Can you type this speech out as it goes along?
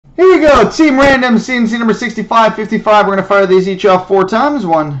Here we go. Team random, C&C number 65, 55. We're going to fire these each off 4 times.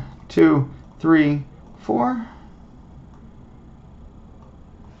 1, 2, 3, 4.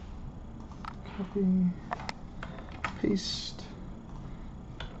 Copy. Paste.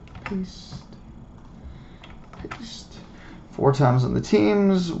 Paste. Paste. 4 times on the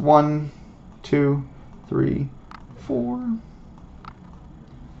teams. 1, 2, 3, 4.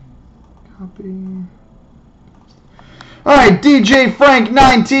 Copy. All right, DJ Frank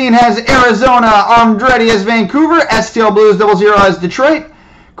 19 has Arizona, Andretti has Vancouver, STL Blues 00 has Detroit,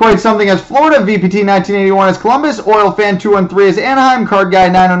 Quite Something has Florida, VPT 1981 has Columbus, Oil Fan 213 has Anaheim, Card Guy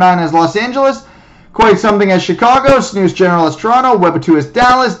 909 has Los Angeles, Quite Something has Chicago, Snooze General has Toronto, Weber 2 has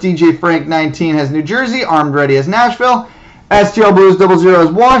Dallas, DJ Frank 19 has New Jersey, Armed Ready has Nashville, STL Blues 00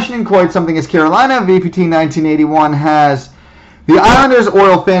 has Washington, Quite Something has Carolina, VPT 1981 has the Islanders,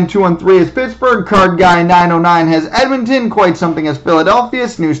 Oil Fan 213 has Pittsburgh, Card Guy 909 has Edmonton, Quite Something has Philadelphia,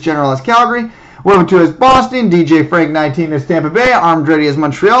 Snooze General has Calgary, Weber 2 has Boston, DJ Frank 19 has Tampa Bay, Armed Ready has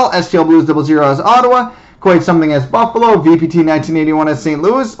Montreal, STL Blues 00 has Ottawa, Quite Something has Buffalo, VPT 1981 has St.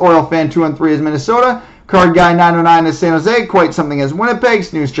 Louis, Oil Fan 213 has Minnesota, Card Guy 909 has San Jose, Quite Something has Winnipeg,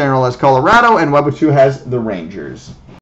 Snooze General has Colorado, and Weber 2 has the Rangers.